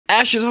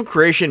Ashes of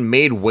Creation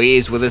made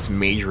waves with its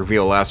Mage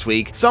reveal last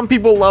week. Some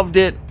people loved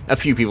it, a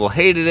few people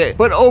hated it,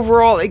 but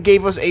overall it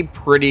gave us a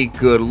pretty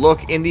good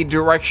look in the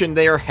direction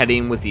they are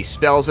heading with the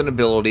spells and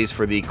abilities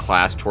for the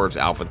class towards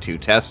Alpha 2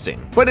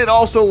 testing. But it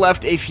also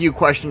left a few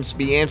questions to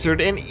be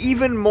answered, and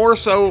even more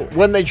so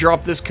when they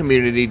dropped this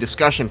community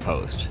discussion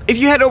post. If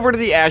you head over to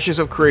the Ashes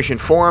of Creation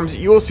forums,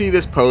 you will see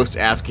this post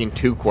asking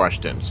two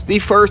questions. The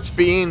first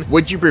being,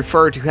 would you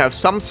prefer to have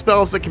some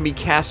spells that can be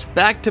cast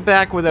back to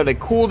back without a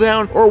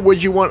cooldown, or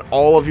would you want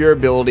all of your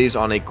abilities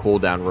on a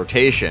cooldown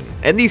rotation?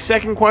 And the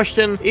second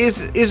question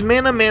is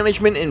mana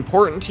management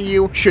important to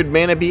you? Should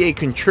mana be a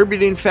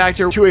contributing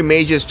factor to a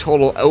mage's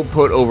total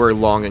output over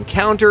long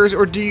encounters,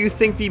 or do you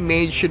think the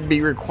mage should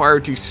be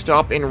required to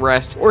stop and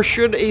rest, or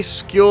should a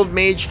skilled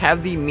mage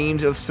have the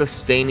means of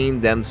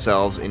sustaining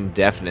themselves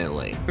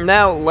indefinitely?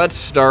 Now let's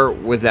start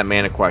with that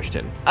mana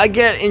question. I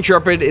get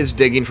Intrepid is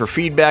digging for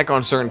feedback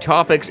on certain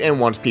topics and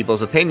wants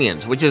people's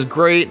opinions, which is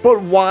great,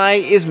 but why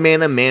is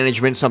mana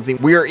management something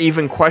we are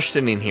even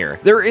questioning here?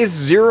 There is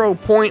zero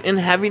point in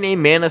having a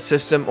mana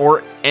system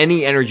or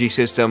any energy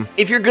system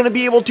if you're going to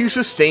be able to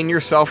sustain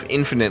yourself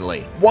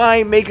infinitely.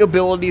 Why make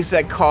abilities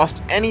that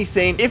cost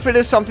anything if it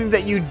is something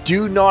that you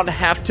do not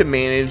have to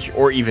manage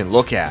or even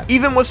look at?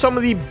 Even with some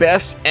of the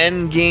best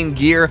endgame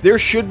gear, there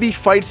should be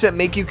fights that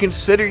make you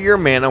consider your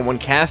mana when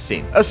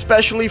casting,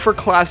 especially for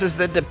classes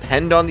that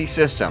depend on the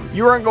system.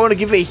 You aren't going to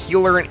give a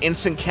healer an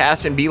instant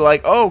cast and be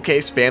like, oh, okay,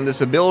 spam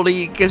this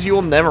ability because you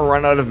will never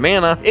run out of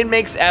mana. It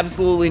makes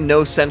absolutely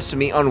no sense to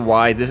me on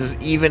why this is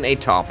even a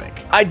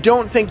topic. I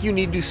don't think you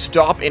need to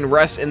stop and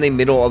rest in the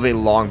middle of a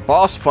long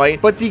boss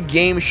fight, but the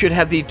game should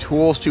have the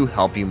tools to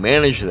help you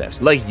manage this,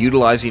 like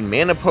utilizing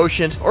mana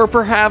potions or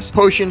perhaps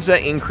potions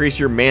that increase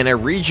your mana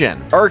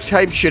regen.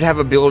 Archetype should have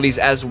abilities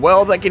as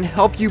well that can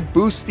help you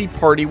boost the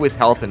party with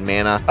health and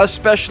mana,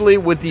 especially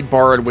with the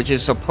Bard, which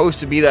is supposed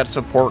to be that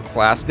support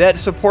class that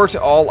supports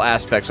all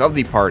aspects of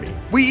the party.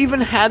 We even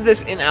had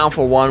this in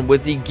Alpha 1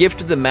 with the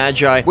Gift of the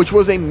Magi, which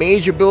was a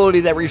mage ability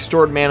that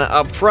restored mana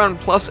up front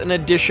plus an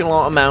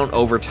additional amount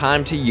over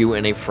time to you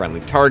and a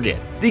friendly target.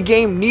 The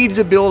game needs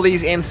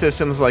abilities and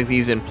systems like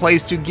these in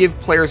place to give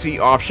players the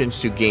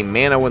options to gain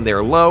mana when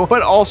they're low,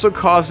 but also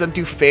cause them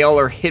to fail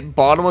or hit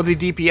bottom of the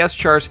DPS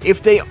charts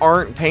if they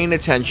aren't paying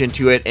attention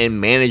to it and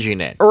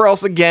managing it. Or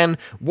else again,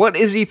 what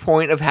is the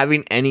point of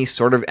having any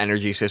sort of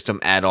energy system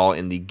at all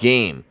in the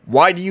game?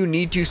 Why do you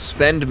need to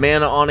spend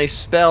mana on a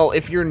spell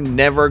if you're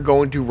never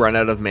going to run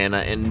out of mana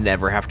and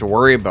never have to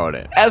worry about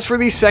it? As for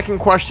the second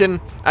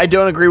question, I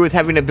don't agree with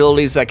having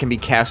abilities that can be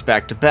cast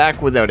back to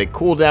back without a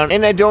cooldown,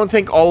 and I don't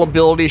think all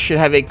abilities should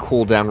have a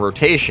cooldown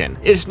rotation.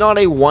 It's not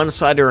a one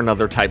side or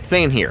another type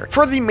thing here.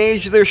 For the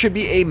mage, there should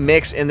be a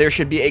mix and there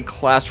should be a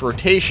class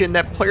rotation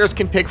that players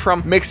can pick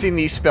from, mixing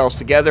these spells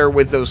together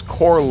with those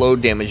core low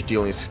damage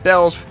dealing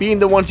spells being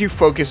the ones you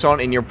focus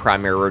on in your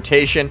primary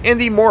rotation, and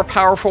the more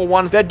powerful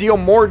ones that deal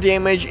more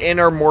damage and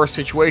are more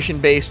situation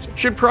based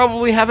should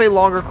probably have a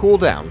longer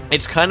cooldown.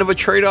 It's kind of a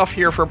trade-off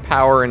here for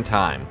power and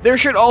time. There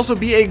should also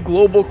be a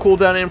global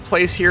cooldown in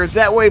place here,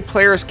 that way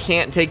players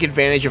can't take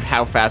advantage of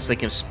how fast they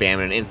can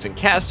spam an instant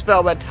cast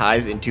spell that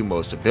ties into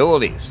most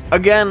abilities.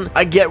 Again,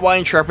 I get why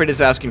Intrepid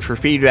is asking for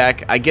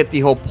feedback, I get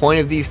the whole point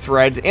of these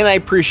threads, and I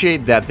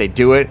appreciate that they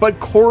do it, but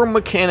core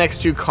mechanics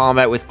to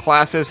combat with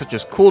classes such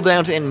as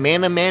cooldowns and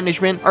mana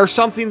management are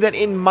something that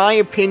in my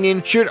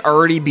opinion should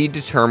already be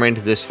determined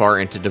this far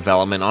into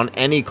development on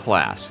any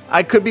class.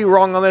 I could be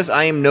wrong on this,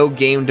 I am no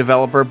game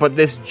developer, but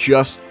this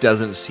just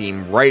doesn't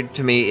seem right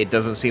to me. It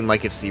doesn't seem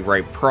like it's the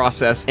right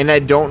process, and I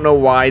don't know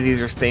why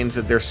these are things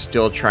that they're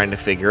still trying to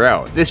figure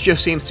out. This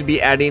just seems to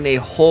be adding a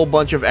whole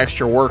bunch of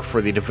extra work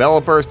for the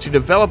developers to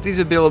develop these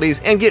abilities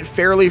and get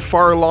fairly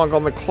far along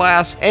on the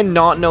class and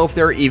not know if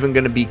there are even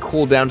going to be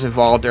cooldowns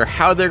involved or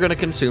how they're going to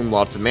consume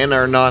lots of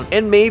mana or not,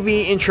 and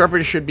maybe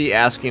Intrepid should be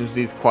asking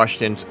these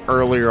questions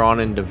earlier on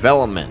in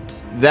development.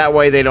 That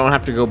way they don't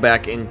have to go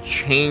back and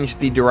change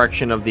the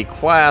direction of the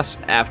class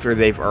after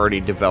they've already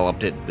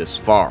developed it this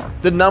far.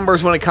 The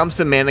numbers when it comes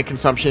to mana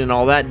consumption and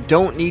all that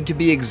don't need to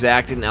be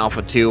exact in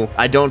Alpha 2.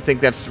 I don't think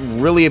that's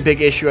really a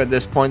big issue at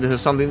this point. This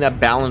is something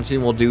that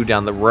balancing will do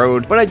down the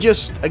road, but I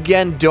just,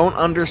 again, don't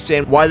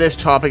understand why this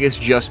topic is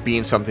just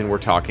being something we're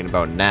talking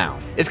about now.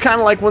 It's kind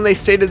of like when they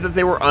stated that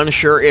they were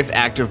unsure if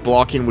active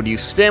blocking would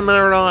use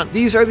stamina or not.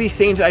 These are the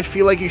things I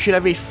feel like you should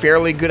have a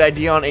fairly good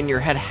idea on in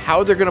your head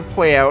how they're going to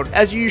play out,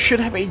 as you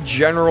should have a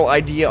general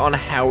idea on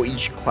how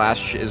each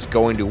class is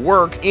going to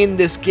work in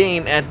this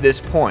game at this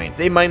point.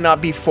 They might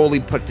not be fully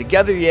put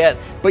together yet,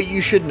 but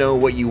you should know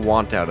what you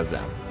want out of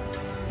them.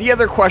 The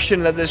other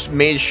question that this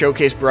Mage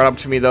showcase brought up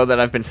to me though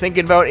that I've been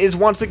thinking about is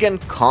once again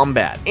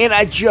combat. And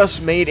I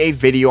just made a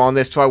video on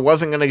this, so I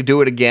wasn't going to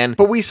do it again,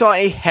 but we saw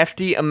a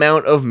hefty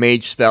amount of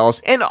Mage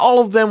spells and all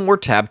of them were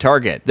tab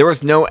target. There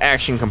was no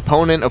action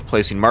component of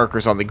placing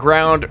markers on the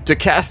ground to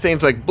cast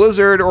things like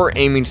Blizzard or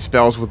aiming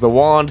spells with the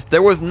wand.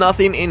 There was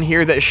nothing in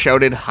here that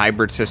shouted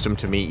hybrid system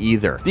to me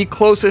either. The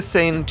closest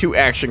thing to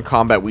action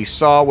combat we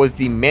saw was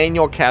the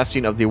manual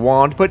casting of the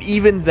wand, but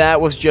even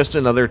that was just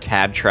another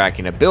tab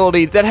tracking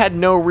ability that had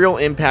no real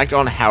impact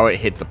on how it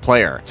hit the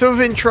player. So if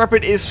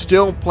Intrepid is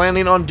still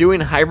planning on doing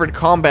hybrid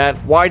combat,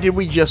 why did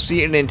we just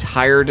see an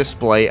entire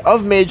display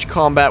of mage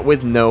combat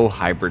with no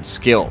hybrid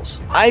skills?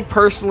 I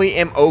personally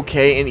am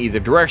okay in either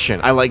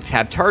direction. I like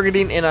tab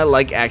targeting and I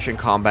like action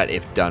combat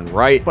if done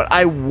right, but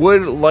I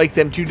would like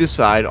them to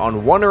decide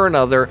on one or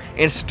another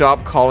and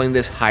stop calling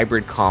this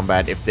hybrid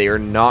combat if they are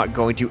not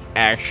going to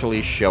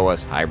actually show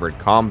us hybrid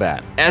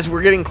combat. As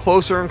we're getting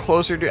closer and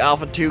closer to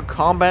Alpha 2,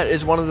 combat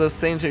is one of those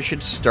things that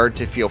should start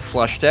to feel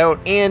fleshed out,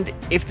 and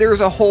if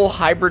there's a whole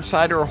hybrid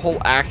side or a whole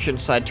action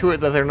side to it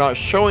that they're not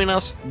showing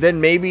us, then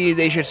maybe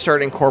they should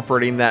start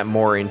incorporating that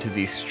more into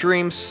these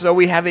streams so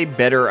we have a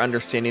better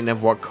understanding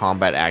of what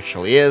combat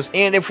actually is,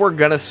 and if we're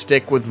gonna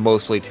stick with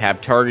mostly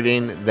tab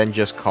targeting, then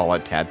just call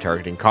it tab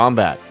targeting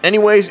combat.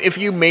 Anyways, if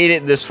you made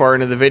it this far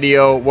into the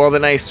video, well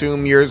then I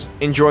assume you're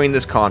enjoying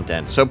this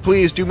content, so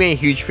please do me a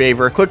huge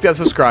favor, click that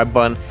subscribe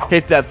button,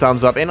 hit that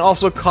thumbs up, and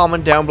also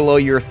comment down below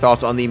your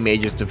thoughts on the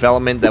Mage's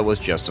development that was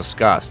just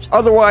discussed.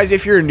 Otherwise,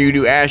 if you're new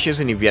to Ashes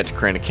and you've yet to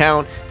create an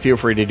account, feel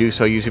free to do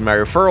so using my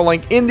referral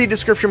link in the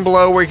description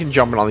below, where you can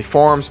jump in on the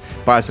forums,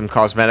 buy some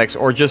cosmetics,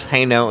 or just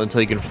hang out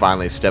until you can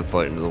finally step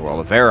foot into the world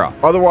of Era.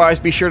 Otherwise,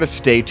 be sure to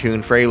stay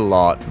tuned for a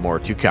lot more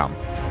to come.